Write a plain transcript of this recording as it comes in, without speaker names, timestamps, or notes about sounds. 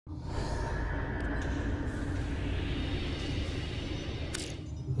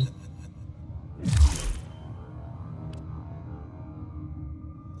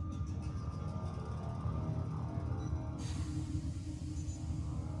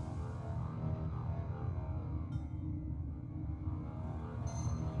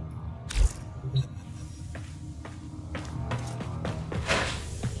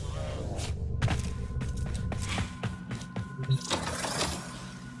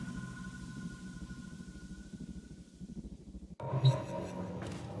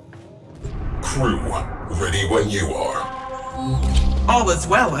Crew, ready when you are. All is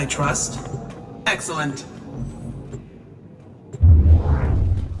well, I trust. Excellent.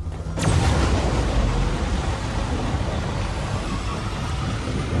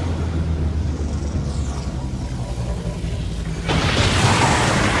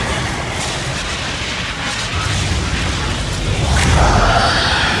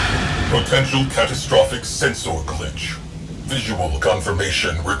 Potential catastrophic sensor glitch. Visual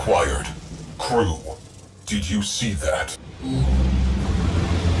confirmation required. Crew, did you see that?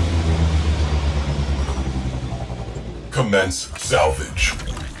 Commence salvage.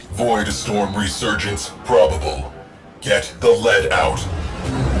 Void storm resurgence probable. Get the lead out.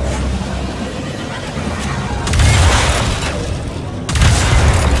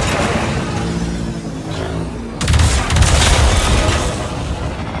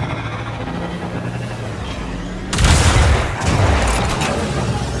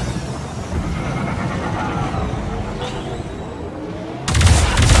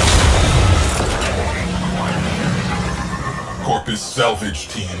 Corpus salvage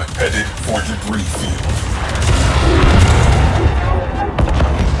team headed for debris field.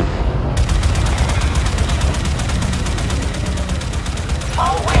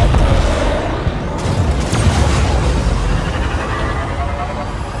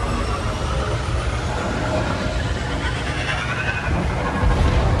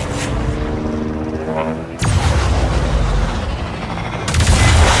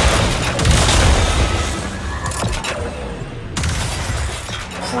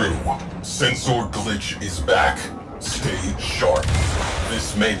 Crew, sensor glitch is back. Stay sharp.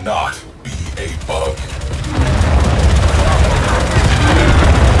 This may not be a bug.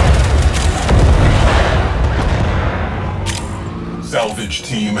 Salvage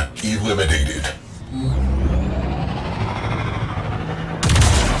team eliminated.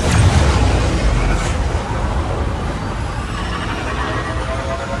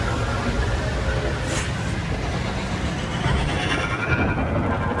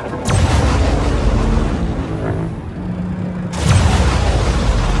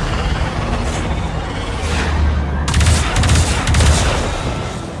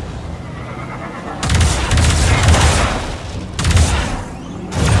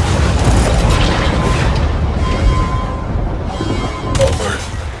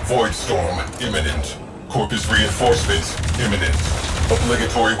 Void storm imminent. Corpus reinforcements imminent.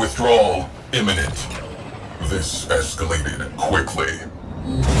 Obligatory withdrawal imminent. This escalated quickly.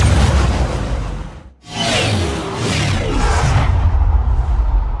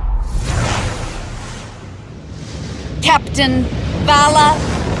 Captain Vala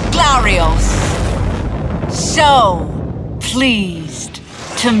Glarios. So pleased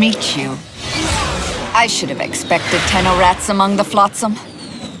to meet you. I should have expected Tenorats among the flotsam.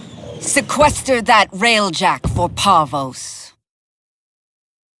 Sequester that railjack for Parvos.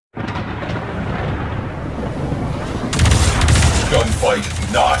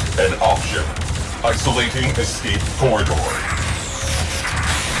 Gunfight not an option. Isolating escape corridor.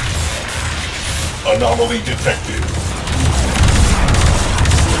 Anomaly detected.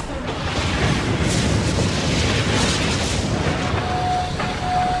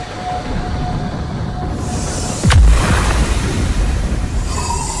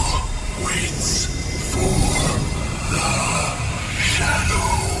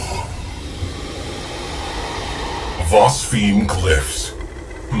 Warframe glyphs.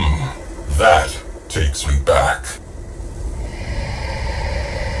 That takes me back.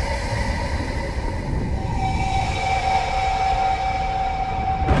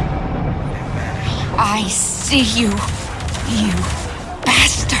 I see you, you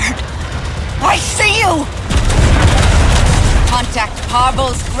bastard! I see you! Contact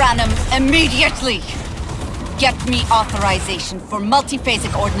Parvos Granum immediately! Get me authorization for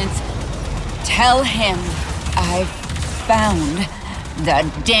multiphasic ordnance. Tell him I've found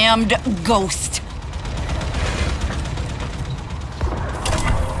the damned ghost.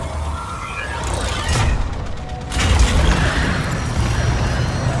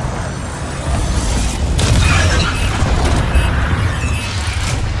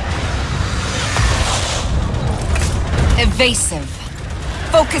 Evasive.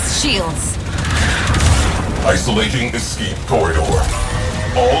 Focus shields. Isolating escape corridor.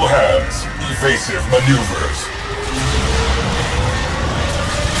 All hands, evasive maneuvers.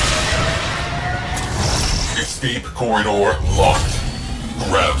 Escape corridor locked.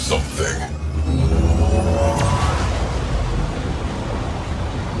 Grab something.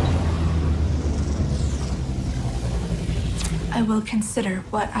 I will consider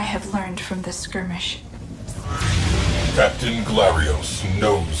what I have learned from this skirmish. Captain Glarios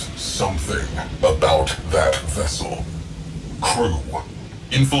knows something about that vessel. Crew,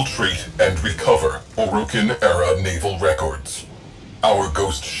 infiltrate and recover Orokin-era naval records. Our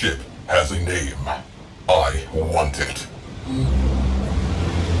ghost ship has a name. I want it.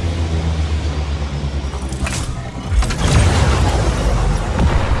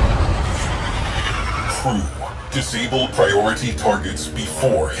 Crew, disable priority targets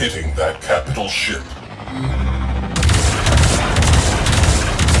before hitting that capital ship.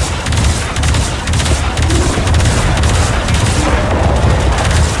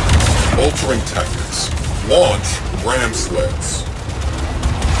 Altering tactics. Launch ram sleds.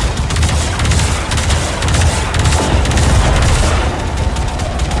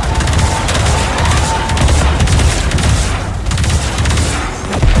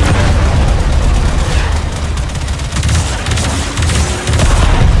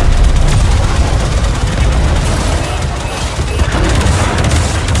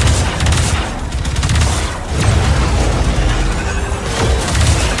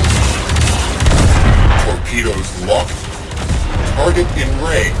 Torpedoes locked. Target in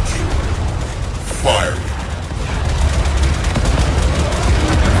range. Firing.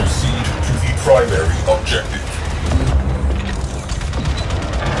 Proceed to the primary objective.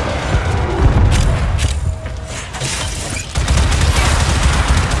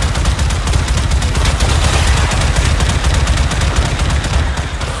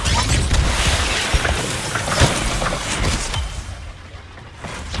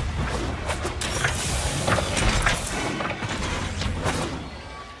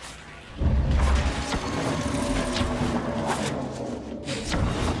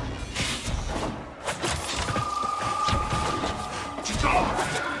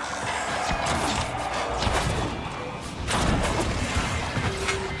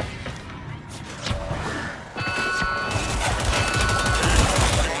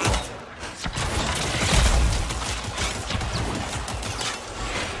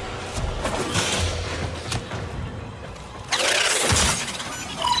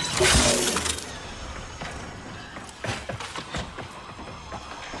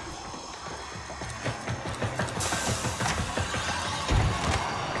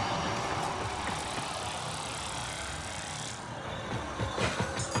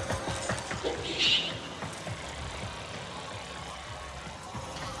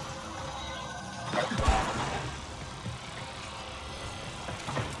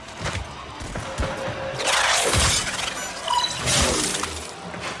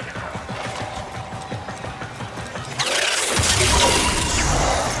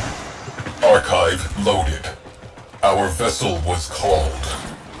 Archive loaded. Our vessel was called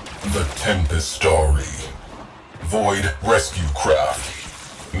the Tempestari. Void rescue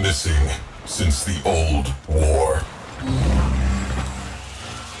craft. Missing since the old war.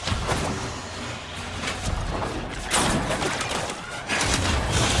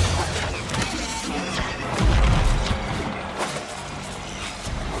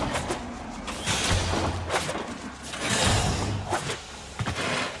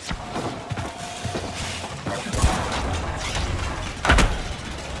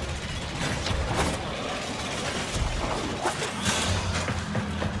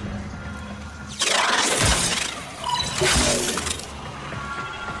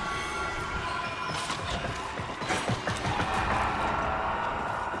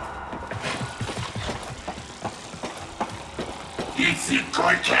 It's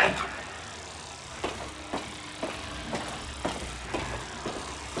important.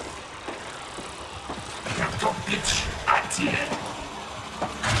 To być akcję.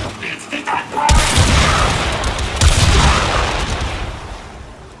 It's the time.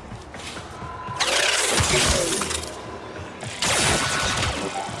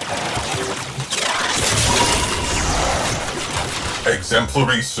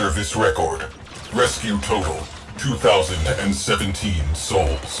 Exemplary service record. Rescue total 2,017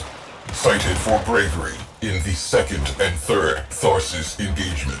 souls. Cited for bravery in the second and third Tharsis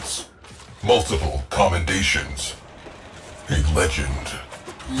engagements. Multiple commendations. A legend.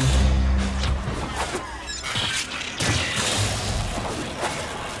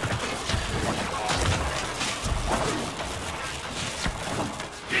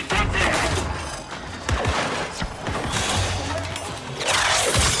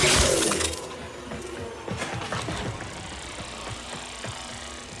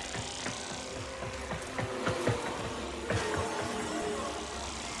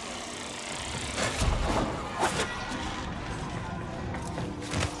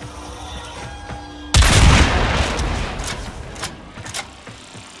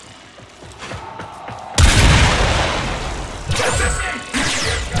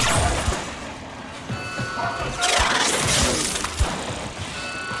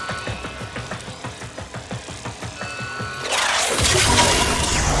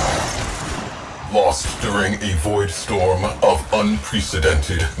 lost during a void storm of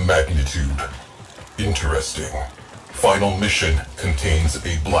unprecedented magnitude. Interesting. Final mission contains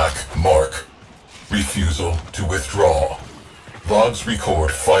a black mark. Refusal to withdraw. Logs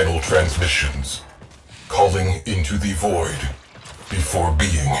record final transmissions. Calling into the void before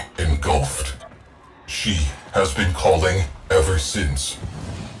being engulfed. She has been calling ever since.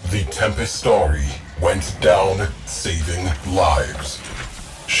 The Tempestari went down saving lives.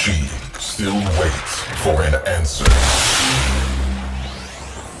 She still waits for an answer.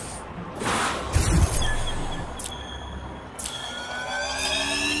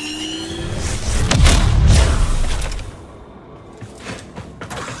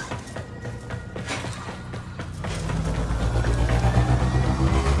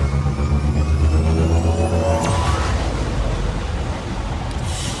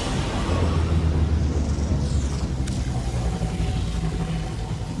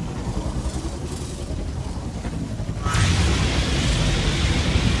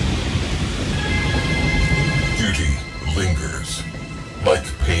 Like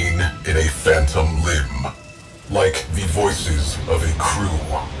pain in a phantom limb. Like the voices of a crew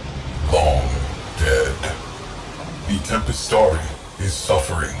long dead. The Tempestari is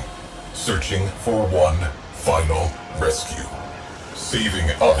suffering, searching for one final rescue. Saving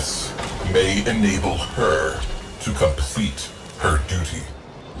us may enable her to complete her duty.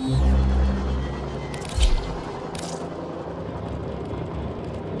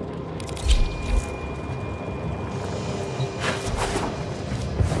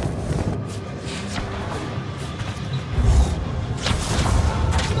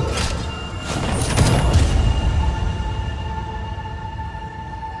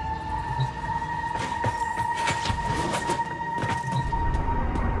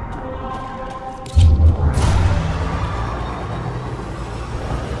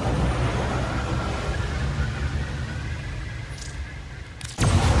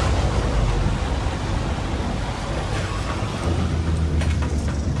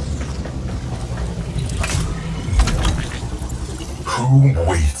 Who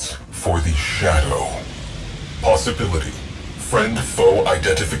waits for the shadow? Possibility. Friend-foe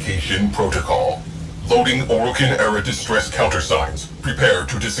identification protocol. Loading Orokin-era distress countersigns. Prepare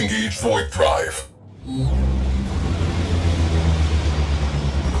to disengage void drive.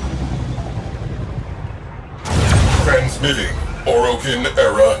 Transmitting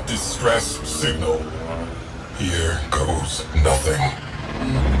Orokin-era distress signal. Here goes nothing.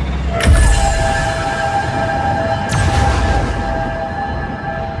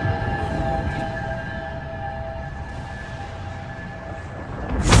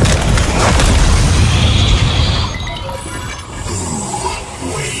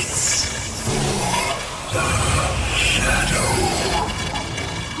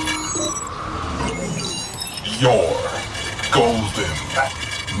 Your golden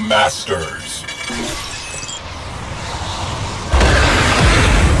masters.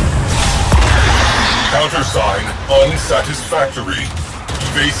 Countersign unsatisfactory.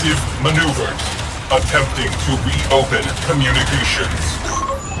 Evasive maneuvers. Attempting to reopen communications.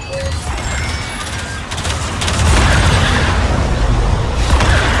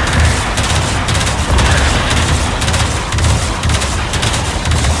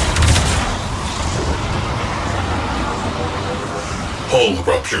 Hull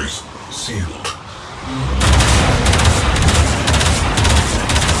ruptures sealed.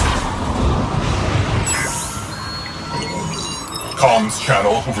 Comms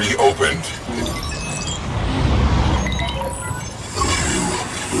channel reopened.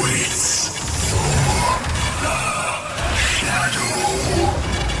 Who waits for the shadow?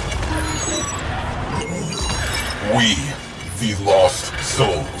 We, the lost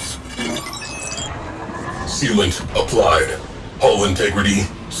souls. Sealant applied. Hull integrity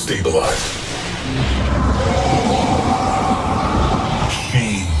stabilized.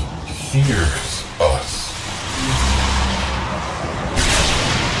 She hears us.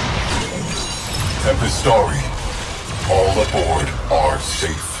 Tempestari, all aboard are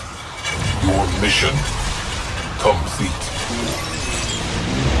safe. Your mission complete.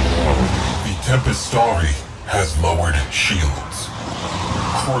 The Tempestari has lowered shields.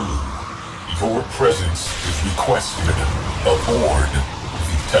 Crew, your presence is requested aboard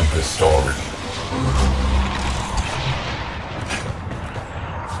the Tempestari.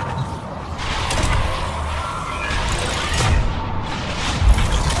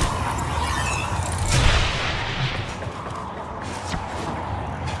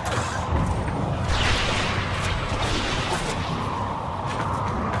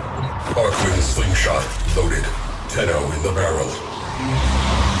 Arcwing slingshot loaded. 10-0 in the barrel.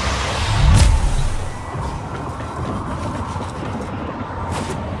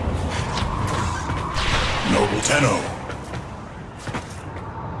 Shadow.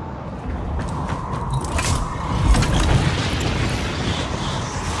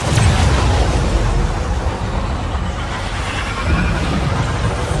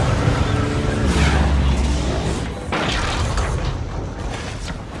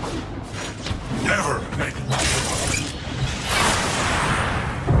 Never make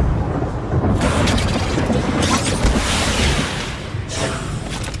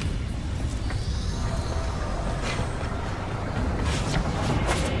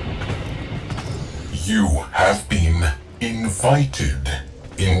You have been invited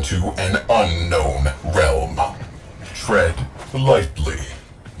into an unknown realm. Tread lightly.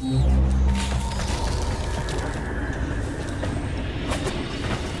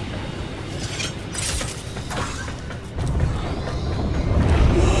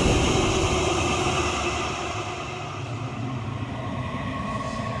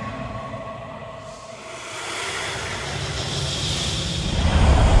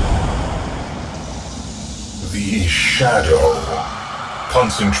 The Shadow.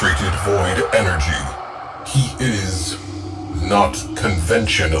 Concentrated void energy. He is not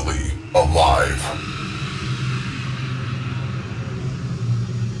conventionally alive.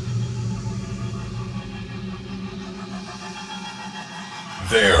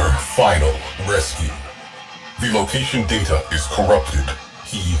 Their final rescue. The location data is corrupted.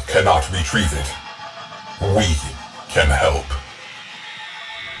 He cannot retrieve it. We can help.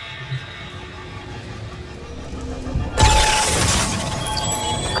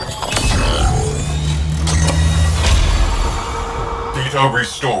 Data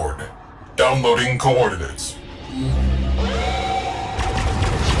restored. Downloading coordinates.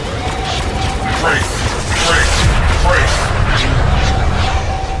 Trace!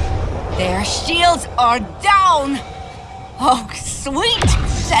 Their shields are down! Oh, sweet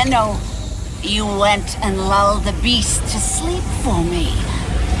Senno! You went and lulled the beast to sleep for me.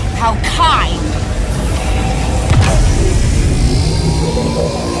 How kind!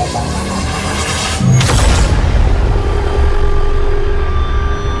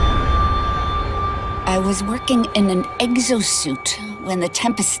 I was working in an exosuit when the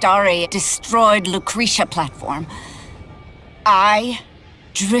Tempestare destroyed Lucretia platform. I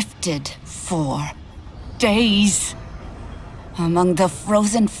drifted for days among the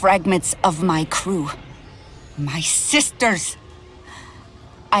frozen fragments of my crew. My sisters.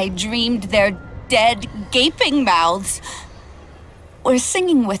 I dreamed their dead, gaping mouths were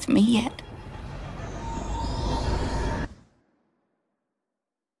singing with me yet.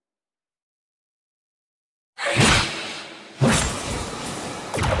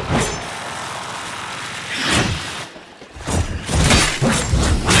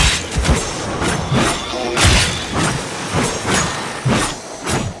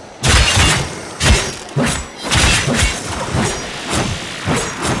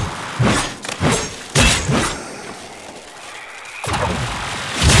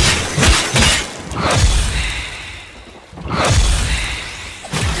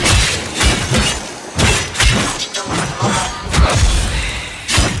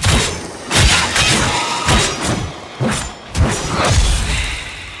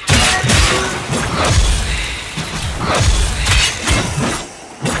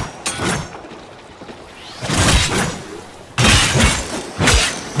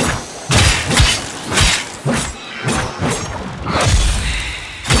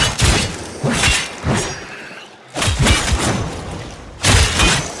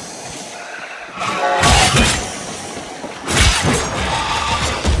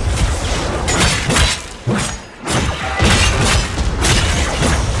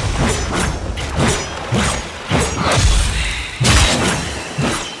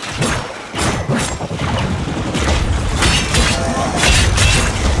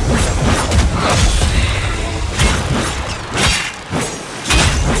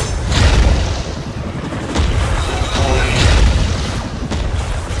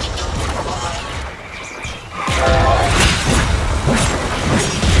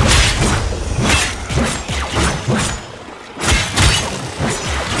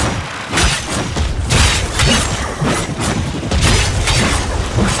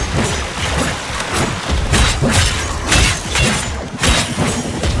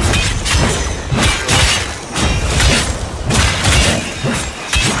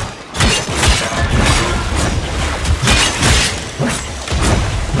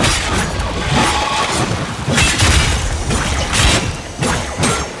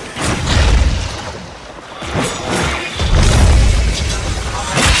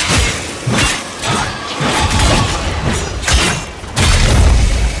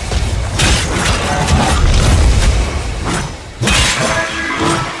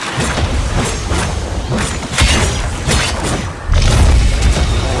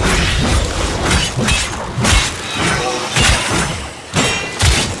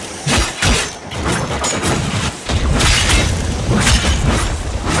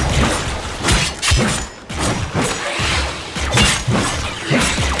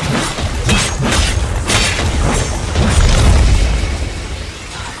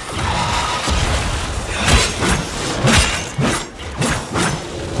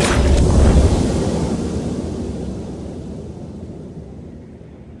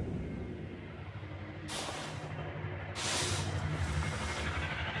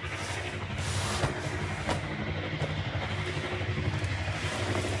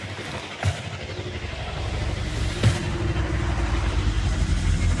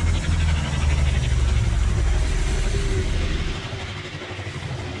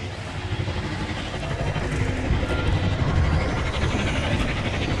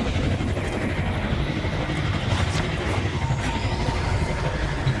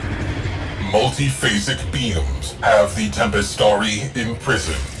 Multiphasic beams have the Tempestari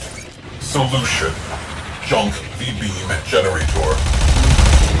imprisoned. Solution: junk the beam generator.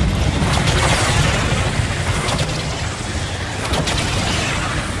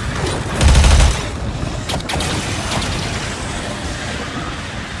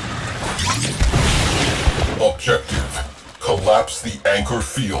 Objective: collapse the anchor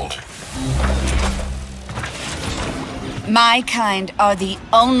field. My kind are the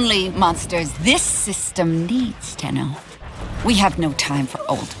only monsters this system needs, Tenno. We have no time for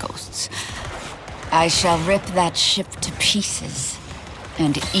old ghosts. I shall rip that ship to pieces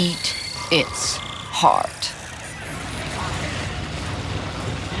and eat its heart.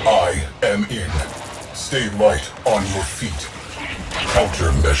 I am in. Stay light on your feet.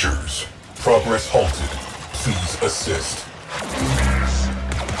 Countermeasures. Progress halted. Please assist.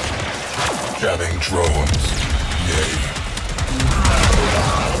 Jamming drones. Yay.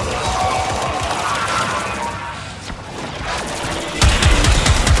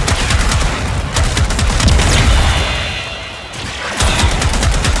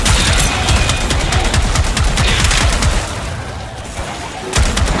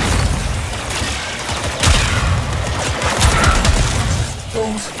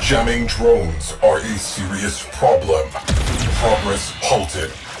 Those jamming drones are a serious problem. Progress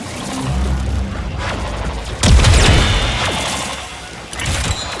halted.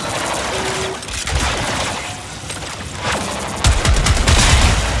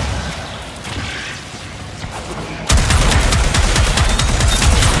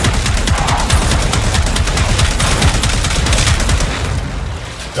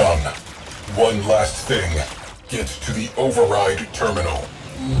 Done. One last thing. Get to the override terminal.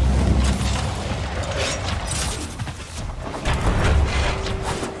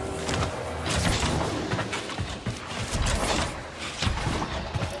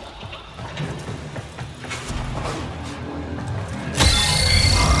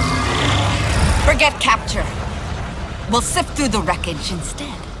 Forget capture. We'll sift through the wreckage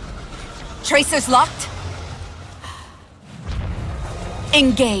instead. Tracers locked?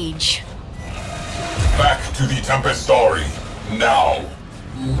 Engage. Back to the Tempestari. Now.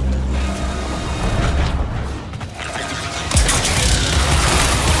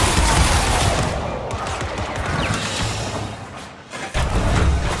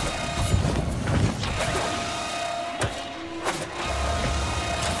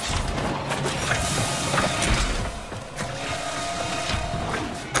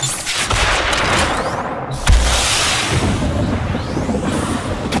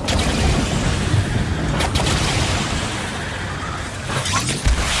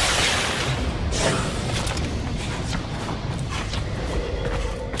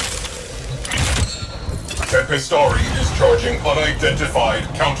 Tempestari is charging unidentified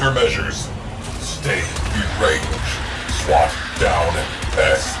countermeasures. Stay in range. SWAT down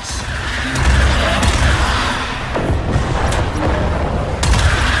pests.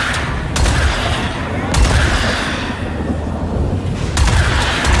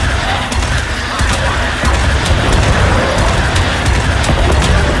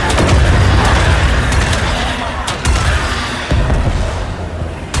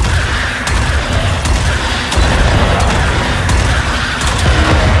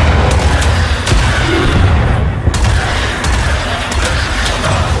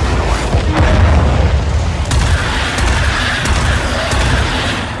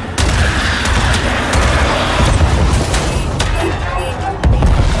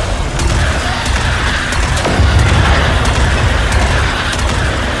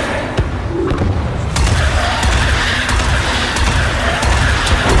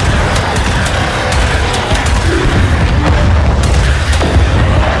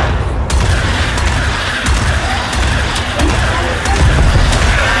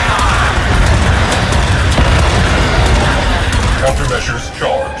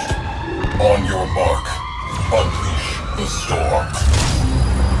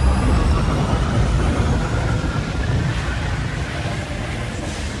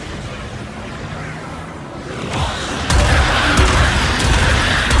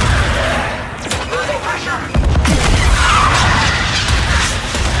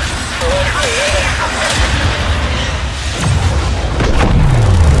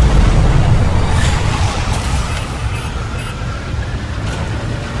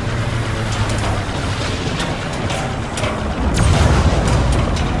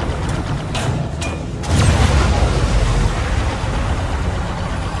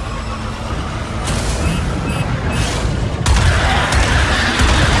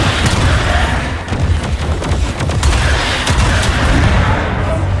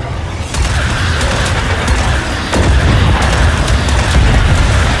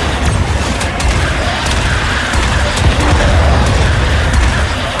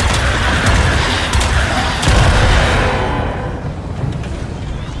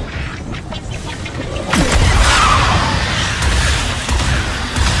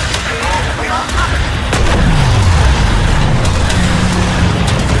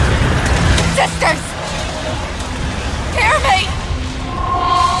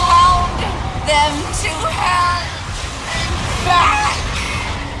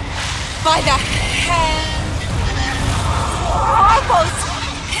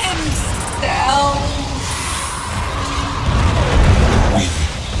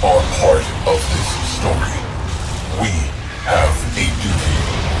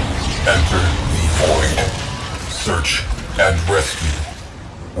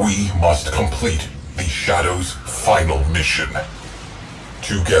 complete the Shadow's final mission.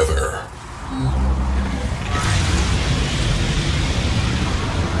 Together.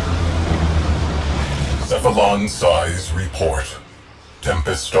 Cephalon Size Report.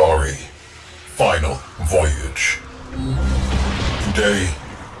 Tempestari. Final Voyage. Today,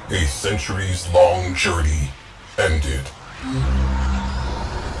 a centuries-long journey ended.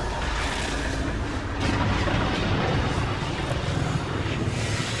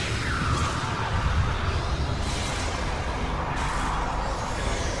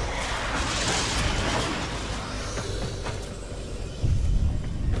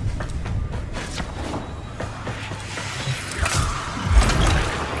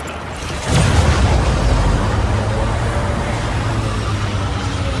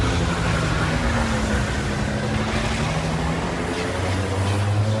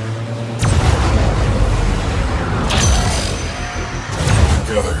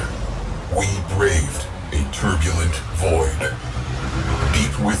 Together, we braved a turbulent void.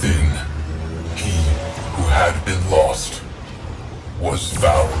 Deep within, he who had been lost was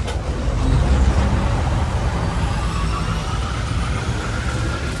found.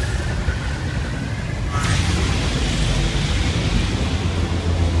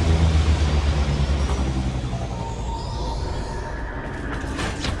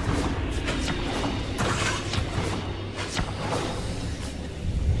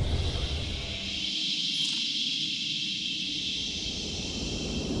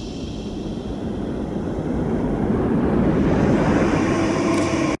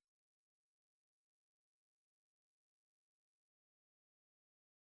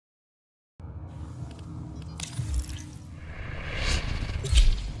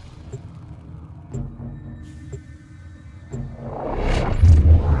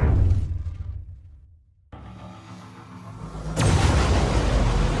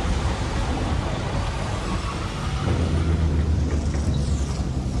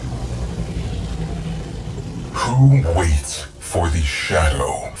 Who waits for the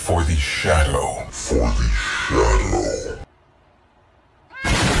shadow, for the shadow, for the shadow?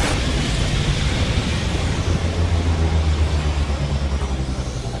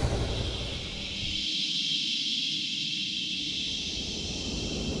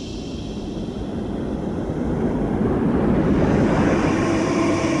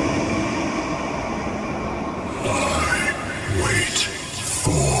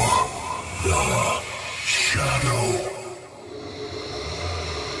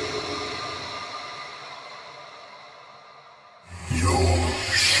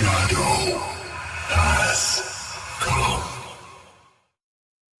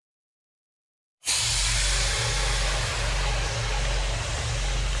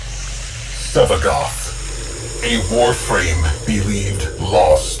 Sevagoth, a Warframe believed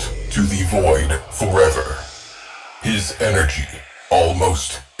lost to the void forever. His energy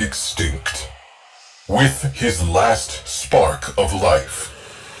almost extinct. With his last spark of life,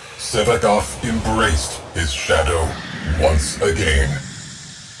 Sevagoth embraced his shadow once again,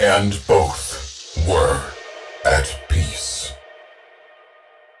 and both were at peace.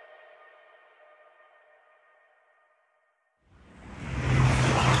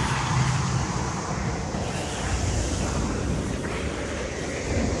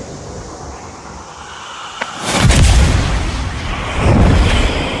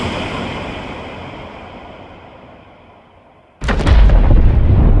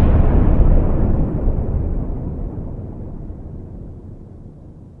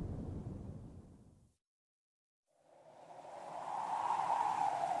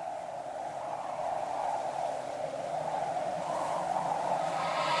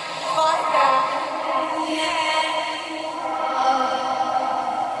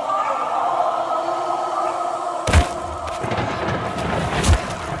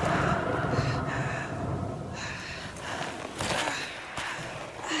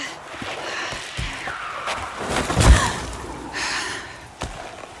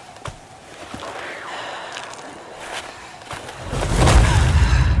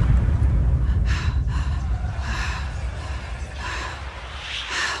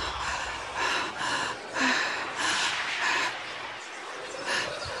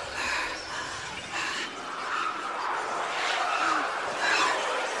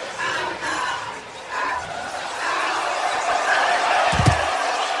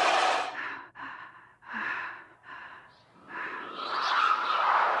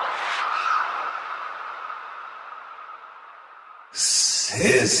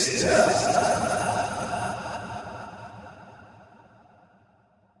 Sister.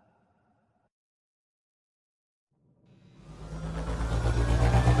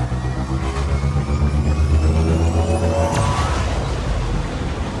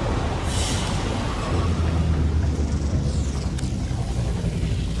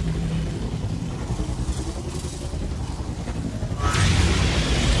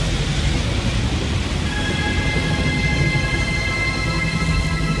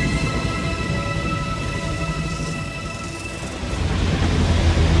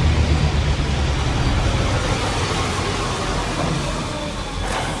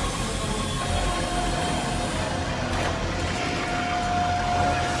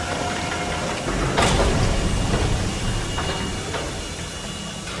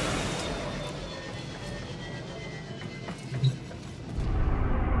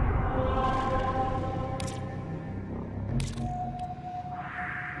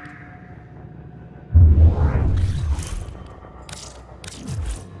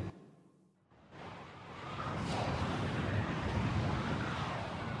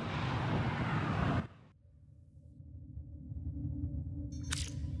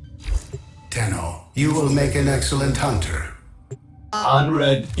 Tenno, you will make an excellent hunter.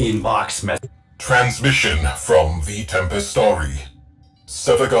 Unread inbox message. Transmission from the Tempestari.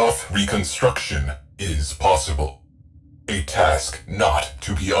 Sevagoth reconstruction is possible. A task not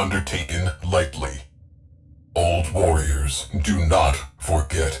to be undertaken lightly. Old warriors do not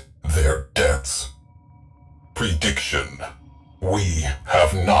forget their debts. Prediction. We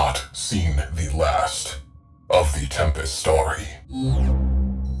have not seen the last of the Tempestari.